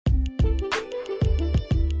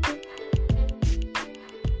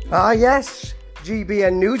Ah yes,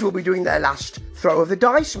 GBN News will be doing their last throw of the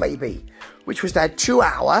dice maybe, which was their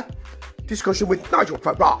 2-hour discussion with Nigel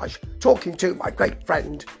Farage talking to my great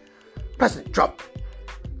friend, President Trump.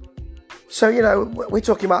 So, you know, we're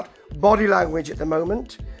talking about body language at the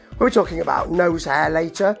moment. We're talking about nose hair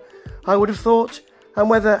later, I would have thought,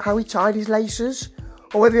 and how he tied his laces,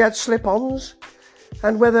 or whether he had slip-ons,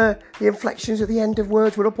 and whether the inflections at the end of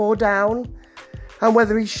words were up or down, and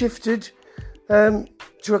whether he shifted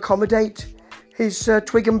to accommodate his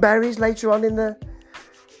twig and berries later on in the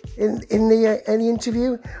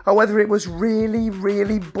interview, or whether it was really,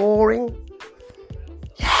 really boring.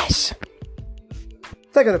 Yes,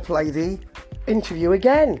 they're going to play the interview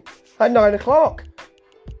again at 9 o'clock.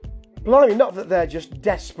 Blimey, not that they're just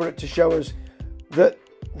desperate to show us that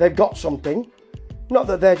they've got something, not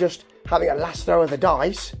that they're just having a last throw of the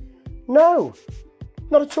dice. No,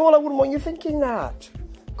 not at all. I wouldn't want you thinking that.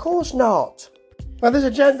 Of course not. Well,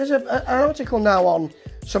 there's an article now on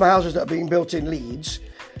some houses that are being built in Leeds.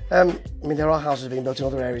 I mean, there are houses being built in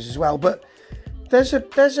other areas as well, but there's a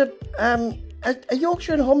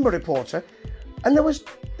Yorkshire and Humber reporter, and there was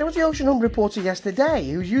a Yorkshire and Humber reporter yesterday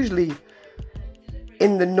who's usually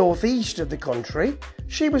in the northeast of the country.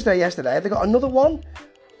 She was there yesterday. They got another one.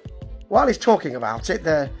 While he's talking about it,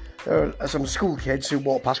 there are some school kids who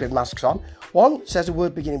walk past with masks on. One says a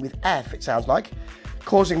word beginning with F, it sounds like,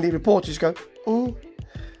 causing the reporters to go,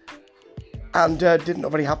 and didn't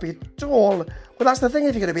look very happy at all. But that's the thing,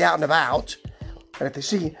 if you're going to be out and about, and if they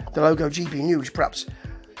see the logo GB News, perhaps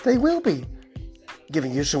they will be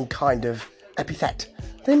giving you some kind of epithet.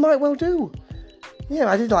 They might well do. Yeah,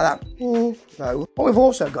 I did like that. No. What we've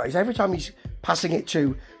also got is every time he's passing it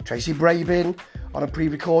to Tracy Brabin on a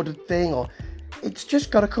pre-recorded thing, or it's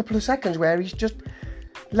just got a couple of seconds where he's just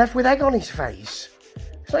left with egg on his face.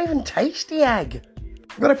 It's not even tasty egg.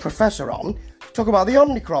 We've got a professor on to talk about the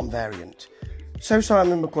Omicron variant. So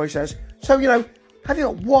Simon McCoy says, so, you know, have you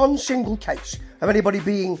got one single case of anybody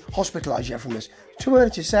being hospitalised yet from this? Too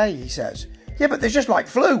early to say, he says. Yeah, but there's just like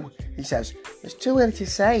flu, he says. It's too early to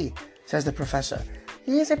say, says the professor.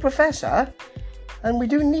 He is a professor, and we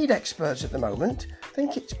do need experts at the moment. I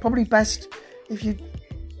think it's probably best if you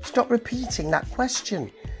stop repeating that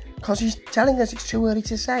question, because he's telling us it's too early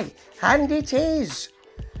to say. And it is.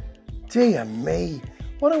 Dear me,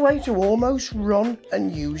 what a way to almost run a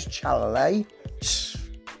news channel, eh?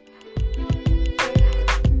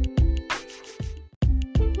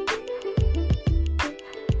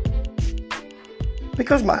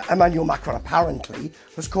 Because Emmanuel Macron apparently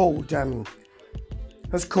has called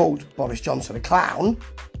Boris Johnson a clown,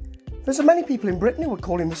 there's so many people in Britain who would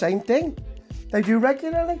call him the same thing. They do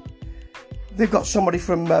regularly. They've got somebody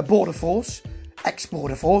from Border Force,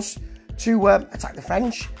 ex-Border Force, to attack the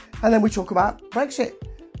French, and then we talk about Brexit.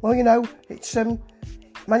 Well, you know, it's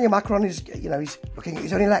Emmanuel Macron is, you know, he's looking at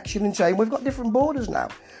his own election and saying we've got different borders now,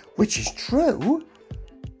 which is true.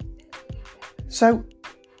 So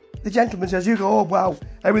the gentleman says, you go, oh, well,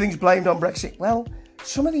 everything's blamed on Brexit. Well,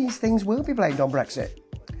 some of these things will be blamed on Brexit.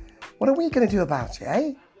 What are we going to do about it,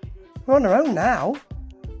 eh? We're on our own now.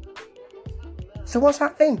 So what's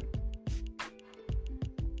happening?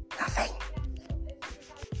 Nothing.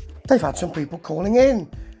 They've had some people calling in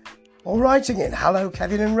or writing in, hello,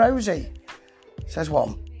 Kevin and Rosie, says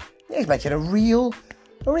one. He's making a real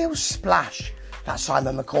splash, that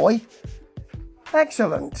Simon McCoy.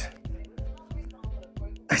 Excellent.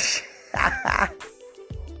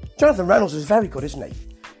 Jonathan Reynolds is very good, isn't he?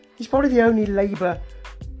 He's probably the only Labour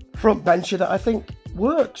frontbencher that I think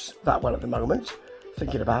works that well at the moment,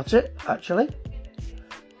 thinking about it, actually.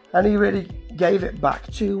 And he really gave it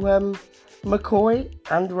back to McCoy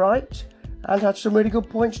and Wright, and had some really good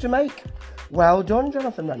points to make. Well done,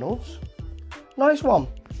 Jonathan Reynolds. Nice one.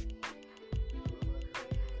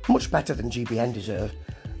 Much better than GBN deserve.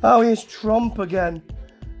 Oh, here's Trump again.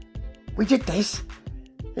 We did this.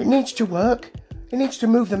 It needs to work. It needs to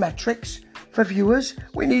move the metrics for viewers.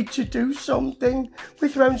 We need to do something.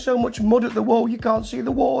 We've thrown so much mud at the wall you can't see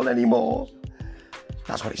the wall anymore.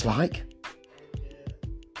 That's what it's like.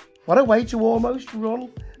 What a way to almost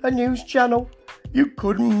run a news channel. You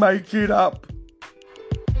couldn't make it up.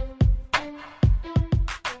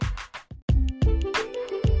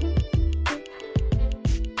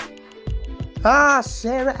 Ah,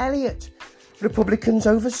 Sarah Elliott, Republicans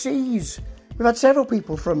overseas. We've had several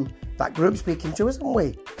people from that group speaking to us, haven't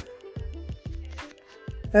we?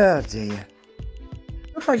 Oh dear.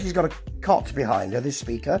 Looks like she's got a cot behind her, this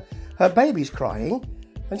speaker. Her baby's crying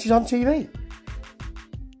and she's on TV.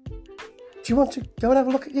 Do you want to go and have a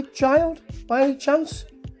look at your child, by any chance?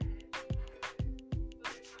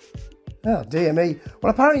 Oh dear me.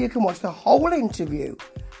 Well, apparently you can watch the whole interview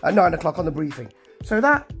at 9 o'clock on the briefing. So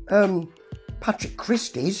that Patrick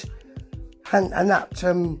Christie's and that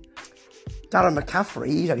Darren McCaffrey,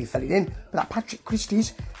 he's only filling in, but that Patrick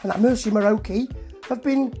Christie's and that Mercy Maroki have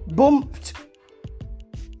been bumped.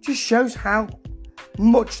 Just shows how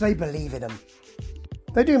much they believe in him.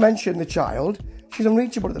 They do mention the child. She's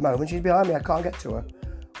unreachable at the moment. She's behind me. I can't get to her.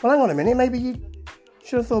 Well, hang on a minute. Maybe you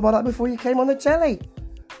should have thought about that before you came on the telly.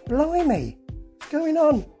 Blimey. What's going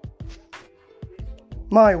on?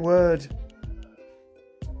 My word.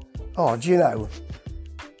 Oh, do you know?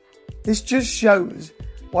 This just shows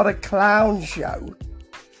what a clown show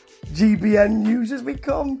GBN News has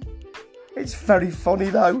become. It's very funny,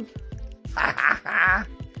 though.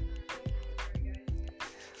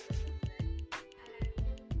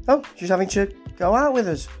 Oh, she's having to go out with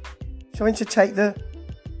us. She's having to take the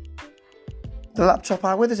laptop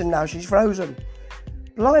out with us, and now she's frozen.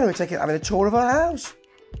 Blimey, we're having a tour of her house.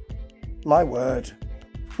 My word.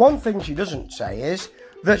 One thing she doesn't say is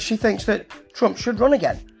that she thinks that Trump should run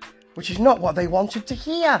again, which is not what they wanted to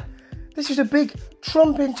hear. This is a big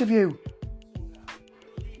Trump interview.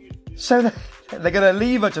 So they're going to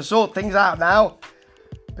leave her to sort things out now,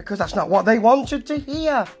 because that's not what they wanted to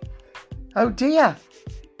hear. Oh dear.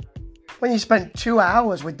 When you spent 2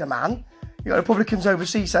 hours with the man, you got Republicans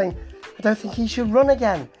overseas saying, I don't think he should run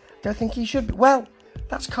again. I don't think he should. Well,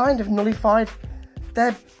 that's kind of nullified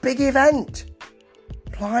their big event.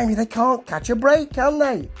 Blimey, they can't catch a break, can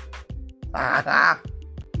they?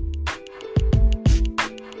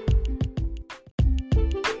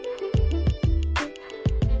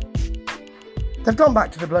 They've gone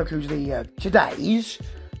back to the bloke who's the today's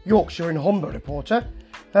Yorkshire and Humber reporter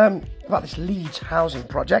about this Leeds housing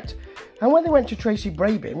project. And when they went to Tracy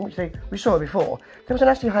Brabin, which we saw her before, there was a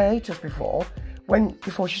nasty hiatus before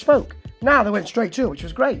she spoke. Now they went straight to her, which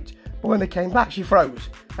was great. But when they came back, she froze.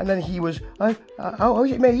 And then he was, oh,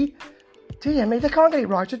 is it me? Dear me, they can't get it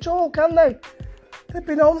right at all, can they? They've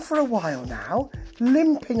been on for a while now,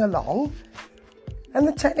 limping along, and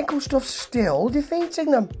the technical stuff's still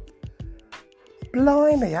defeating them.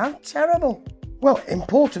 Blimey, how terrible. Well,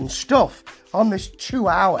 important stuff on this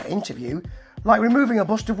 2-hour interview, like removing a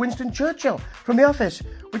bust of Winston Churchill from the office,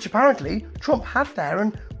 which apparently Trump had there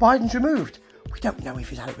and Biden's removed. We don't know if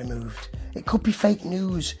he's had it removed. It could be fake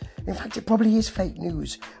news. In fact, it probably is fake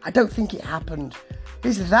news. I don't think it happened.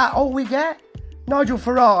 Is that all we get? Nigel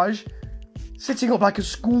Farage sitting up like a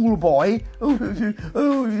schoolboy.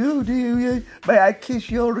 Oh, dear. May I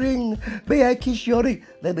kiss your ring? May I kiss your ring?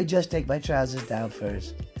 Let me just take my trousers down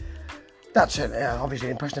first. That's obviously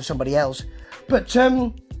an impression of somebody else. But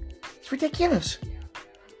it's ridiculous.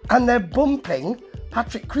 And they're bumping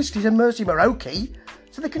Patrick Christie's and Mercy Maroki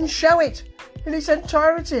so they can show it in its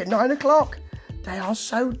entirety at 9 o'clock. They are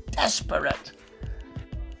so desperate.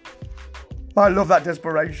 I love that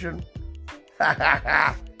desperation.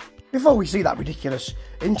 Before we see that ridiculous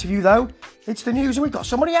interview, though, it's the news and we've got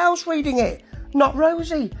somebody else reading it. Not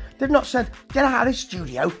Rosie. They've not said, get out of this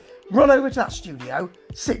studio, run over to that studio,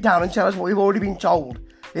 sit down and tell us what we've already been told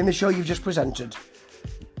in the show you've just presented.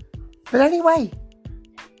 But anyway,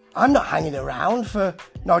 I'm not hanging around for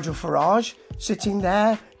Nigel Farage sitting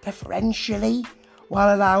there deferentially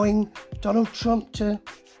while allowing Donald Trump to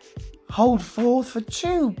hold forth for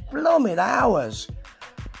 2 blooming hours.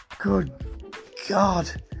 Good God.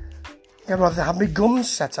 I'd rather have my gums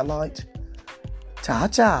set alight.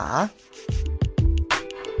 Ta-ta.